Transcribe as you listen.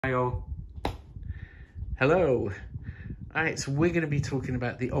Hi all. Hello. Alright, so we're going to be talking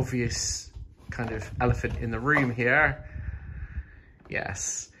about the obvious kind of elephant in the room here.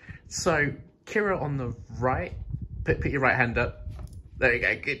 Yes. So, Kira on the right. Put your right hand up. There you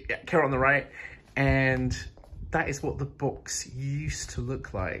go. Good. Yeah, Kira on the right. And that is what the box used to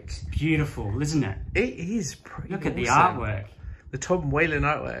look like. Beautiful, isn't it? It is pretty Look at the awesome. artwork. The Tom Whalen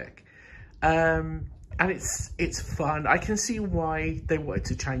artwork. And it's fun. I can see why they wanted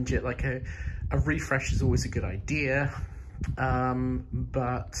to change it. Like a refresh is always a good idea.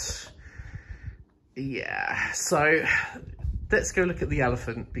 But yeah, so let's go look at the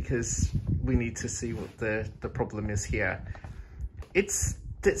elephant because we need to see what the problem is here. It's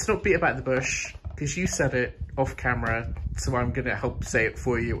not beat about the bush because you said it off camera, so I'm gonna help say it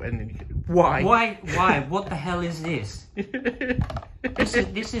for you. And why? Why? What the hell is this?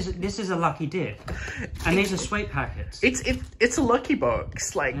 This is a lucky dip, and these are sweet packets. It's a lucky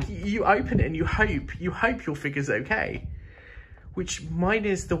box. Like you open it and you hope your figure's okay. Which mine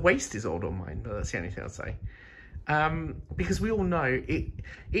is, the waist is odd on mine, but that's the only thing I'll say. Because we all know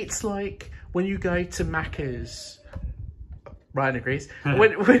it's like when you go to Macca's. Ryan agrees.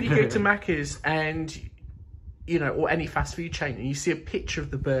 When you go to Macca's and or any fast food chain and you see a picture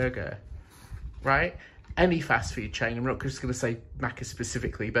of the burger, right? Any fast food chain, I'm not just going to say Macca's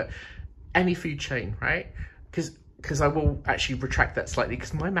specifically, but any food chain, right? Because I will actually retract that slightly,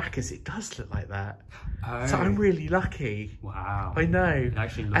 because my Macca's, it does look like that. Oh. So I'm really lucky. Wow. I know. It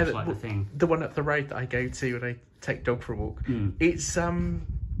actually looks like the thing. The one up the road that I go to when I take dog for a walk, it's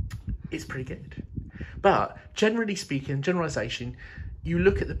pretty good. But generally speaking, generalisation, you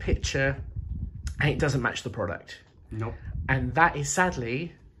look at the picture and it doesn't match the product. Nope. And that is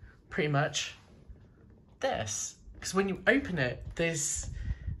sadly pretty much this. Because when you open it, there's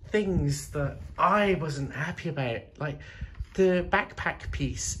things that I wasn't happy about. Like the backpack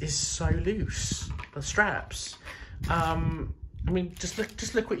piece is so loose, the straps. I mean, just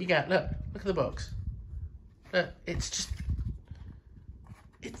look what you get. Look at the box. Look, it's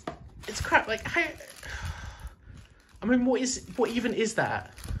crap. Like, I mean, what even is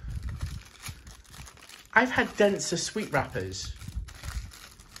that? I've had denser sweet wrappers.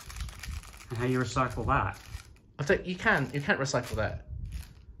 And how you recycle that? I think you can't recycle that.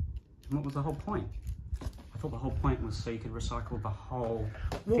 What was the whole point? I thought the whole point was so you could recycle the whole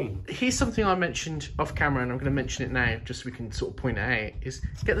thing. Here's something I mentioned off camera, and I'm going to mention it now, just so we can sort of point it out. Is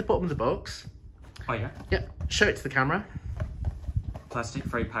get the bottom of the box. Oh yeah. Yeah. Show it to the camera.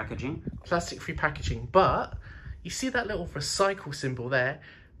 Plastic-free packaging. Plastic-free packaging, but you see that little recycle symbol there?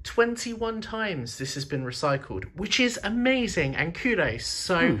 21 times this has been recycled, which is amazing, and kudos.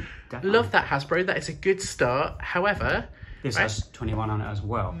 So love that, Hasbro. That is a good start. However, this has 21 on it as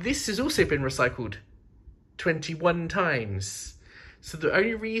well. This has also been recycled 21 times. So the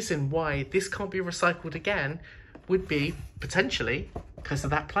only reason why this can't be recycled again would be potentially because of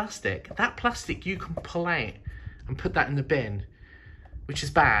that plastic. That plastic you can pull out and put that in the bin, which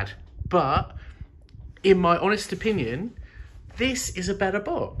is bad. But in my honest opinion, this is a better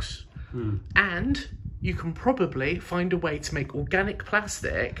box. And you can probably find a way to make organic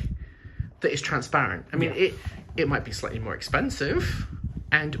plastic that is transparent. I mean, it might be slightly more expensive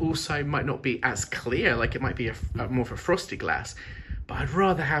and also might not be as clear, like it might be more of a frosted glass, but I'd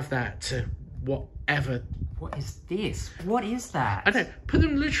rather have that to whatever. What is this? What is that? I don't know, put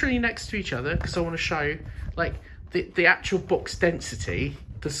them literally next to each other because I want to show like the actual box density,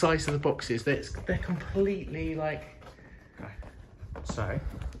 the size of the boxes. They're completely like.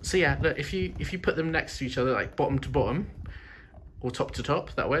 So yeah, look, if you put them next to each other, like bottom to bottom or top to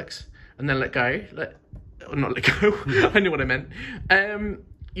top, that works, and then let go, or not let go. I know what I meant.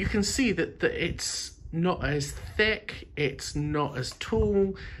 You can see that it's not as thick, it's not as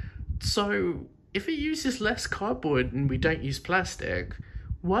tall. So if it uses less cardboard and we don't use plastic,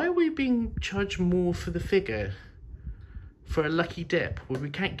 why are we being charged more for the figure for a lucky dip where we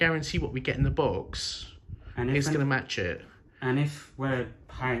can't guarantee what we get in the box is going to match it? And if we're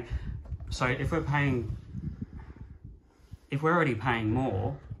paying, if we're already paying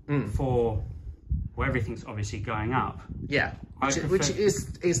more for, well, everything's obviously going up. Yeah, which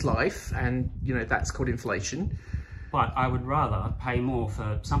is life, and that's called inflation. But I would rather pay more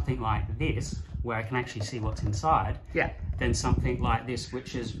for something like this, where I can actually see what's inside. Yeah. Than something like this,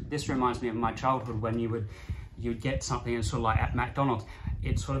 this reminds me of my childhood when you'd get something and sort of like at McDonald's.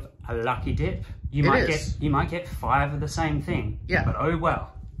 It's sort of a lucky dip. You might get 5 of the same thing. Yeah. But oh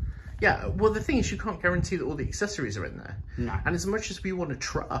well. Yeah. Well, the thing is, you can't guarantee that all the accessories are in there. No. And as much as we want to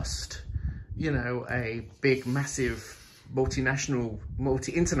trust, a big, massive,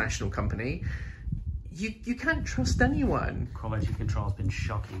 multi-international company, you can't trust anyone. Quality control's been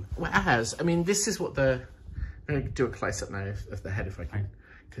shocking. Well, it has. I mean, this is what I'm going to do a close-up now of the head if I can.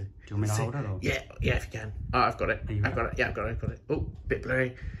 Do you want me to hold it? Or? Yeah, if you can. Oh, I've got it. I've got it. Yeah, I've got it. Oh, bit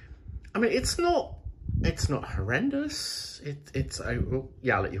blurry. I mean, it's not horrendous. Oh,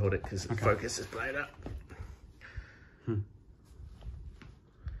 yeah, I'll let you hold it because the focus is blown up.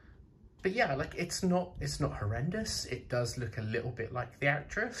 But yeah, like it's not horrendous. It does look a little bit like the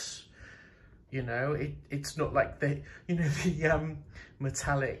actress. You know, it's not like the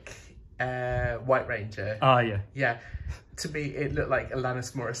metallic White Ranger. Oh yeah. Yeah. To me, it looked like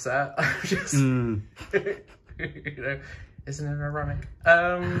Alanis Morissette. Just, you know, isn't it ironic?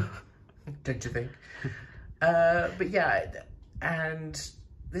 Don't you think? But yeah, and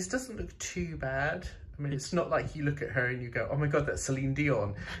this doesn't look too bad. I mean, it's not like you look at her and you go, "Oh my God, that's Celine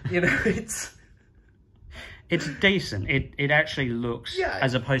Dion." You know, it's decent. It actually looks,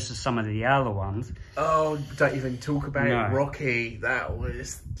 as opposed to some of the other ones. Oh, don't even talk about it. Rocky. That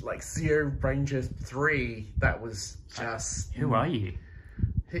was like Zero Ranger 3. That was just. Who are you?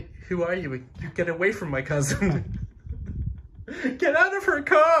 Who are you? You get away from my cousin. Get out of her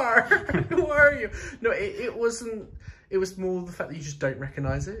car. Who are you? No, it wasn't. It was more the fact that you just don't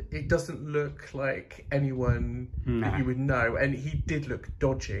recognise it. It doesn't look like anyone that you would know. And he did look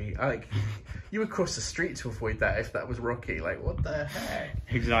dodgy. Like, you would cross the street to avoid that if that was Rocky. Like, what the heck?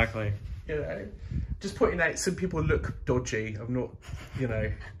 Exactly. You know, just pointing out some people look dodgy. I'm not, you know,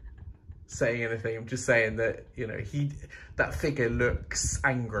 saying anything. I'm just saying that, you know, that figure looks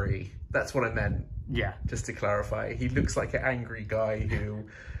angry. That's what I meant. Yeah. Just to clarify. He looks like an angry guy who...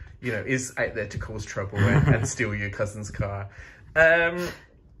 you know, is out there to cause trouble and steal your cousin's car. But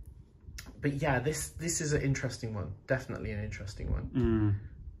yeah, this is an interesting one. Definitely an interesting one.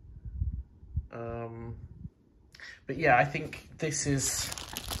 But yeah, I think this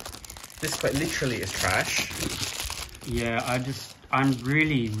quite literally is trash. Yeah, I'm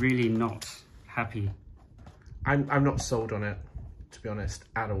really, really not happy. I'm not sold on it, to be honest,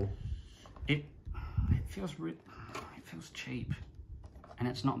 at all. It feels cheap. And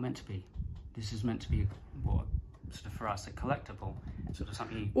it's not meant to be. This is meant to be what sort of for us a collectible, sort of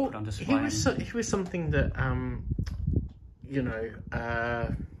something you put on display. He was something that you know,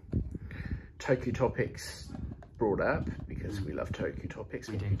 Tokyo Topics brought up because we love Tokyo Topics.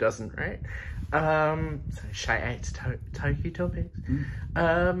 Who doesn't, right? So shout out to Tokyo Topics.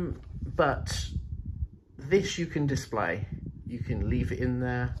 But this you can display. You can leave it in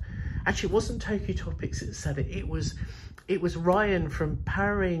there. Actually, it wasn't Tokyo Topics that said it. It was Ryan from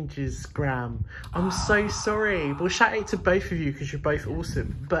Power Rangers, Graham. I'm so sorry. Well, shout out to both of you because you're both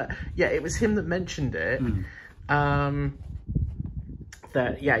awesome. But yeah, it was him that mentioned it. That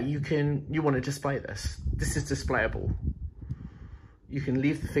yeah, you want to display this. This is displayable. You can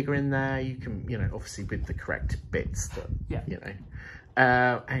leave the figure in there. You can, you know, obviously with the correct bits that you know,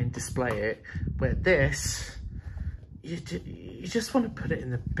 and display it. Where this. You just want to put it in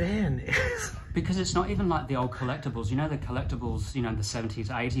the bin. Because it's not even like the old collectibles. You know, the collectibles, you know, the 70s,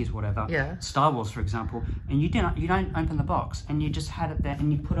 80s, whatever. Yeah. Star Wars, for example. And you don't open the box and you just had it there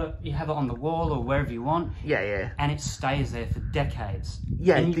and you have it on the wall or wherever you want. Yeah, yeah. And it stays there for decades.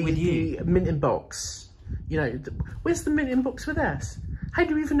 Yeah, the mint in box. You know, where's the mint in box for this? How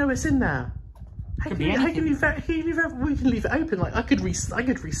do you even know it's in there? We can leave it open. Like I could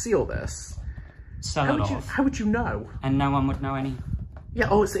reseal this. How would you know? And no one would know any. Yeah.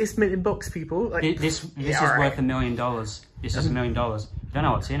 Oh, it's mint in box, people. Like, this is worth $1 million. This is $1 million. You don't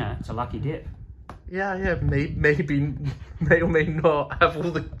know what's in it. It's a lucky dip. Yeah, yeah. Maybe may or may not have all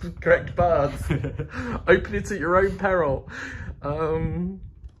the correct parts. Open it at your own peril.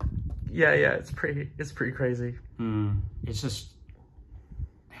 Yeah. It's pretty crazy. It's just,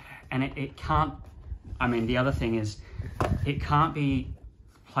 and it can't. I mean, the other thing is, it can't be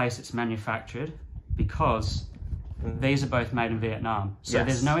place it's manufactured. Because these are both made in Vietnam. So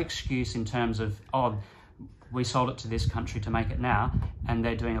there's no excuse in terms of, oh, we sold it to this country to make it now, and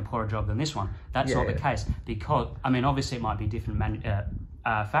they're doing a poorer job than this one. That's not the case. Because, I mean, obviously it might be different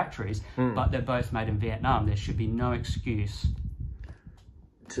factories, but they're both made in Vietnam. There should be no excuse.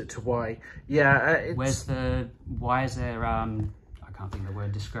 To why? Yeah. Why is there, I can't think of the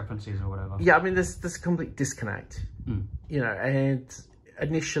word, discrepancies or whatever. Yeah, I mean, there's a complete disconnect. You know, and...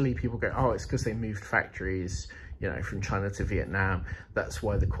 initially people go, oh, it's because they moved factories, you know, from China to Vietnam. That's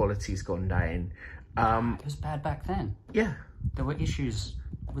why the quality's gone down. It was bad back then. Yeah. There were issues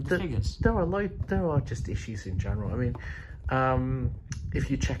with the figures. There are just issues in general. I mean,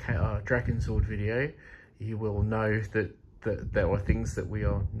 if you check out our Dragon Sword video, you will know that there are things that we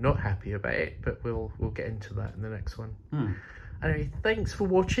are not happy about, but we'll get into that in the next one. Anyway, thanks for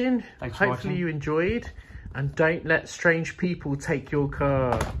watching. Hopefully you enjoyed. And don't let strange people take your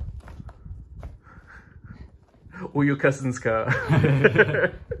car. Or your cousin's car.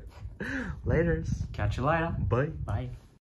 Laters. Catch you later. Bye. Bye.